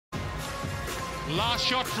Last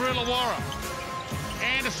shot for Illawarra.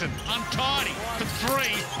 Andersen, untidy, for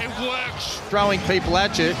three, it works. Throwing people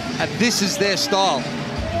at you, and this is their style.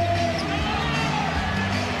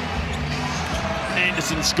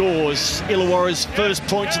 Andersen scores Illawarra's first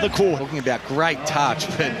points of the quarter. Talking about great touch,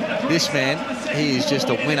 but this man, he is just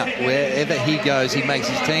a winner. Wherever he goes, he makes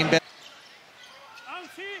his team better.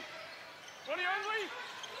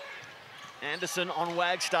 Andersen on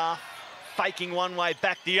Wagstaff, faking one way,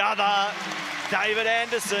 back the other. David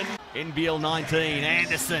Andersen. NBL 19,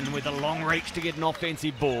 Andersen with a long reach to get an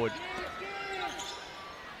offensive board.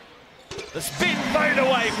 The spin fade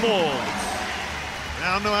away falls.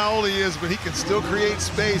 I don't know how old he is, but he can still create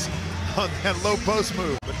space on that low post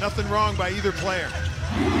move. But nothing wrong by either player.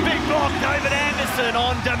 Big block, David Andersen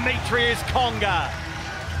on Demetrius Conga.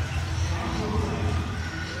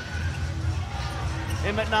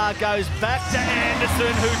 Emmett Nah goes back to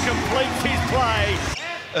Andersen, who completes his play.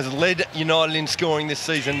 Has led United in scoring this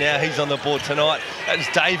season. Now he's on the board tonight.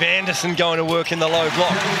 That's Dave Andersen going to work in the low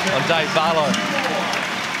block on Dave Barlow.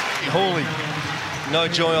 Hawley, no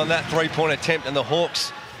joy on that three-point attempt, and the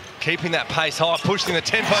Hawks keeping that pace high, pushing the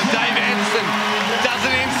tempo. Dave Andersen does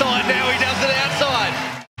it inside, now he does it outside.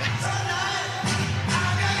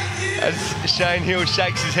 As Shane Hill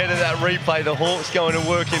shakes his head at that replay, the Hawks going to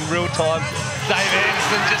work in real time. Dave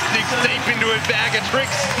Andersen just digs deep into a bag of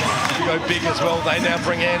tricks. To go big as well, they now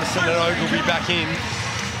bring Andersen and Ogilvy back in.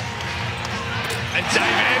 And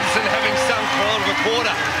Dave Andersen having sunk for all of a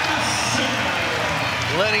quarter.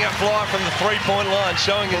 Letting it fly from the three-point line,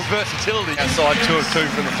 showing his versatility. Outside 2 of 2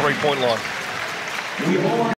 from the three-point line.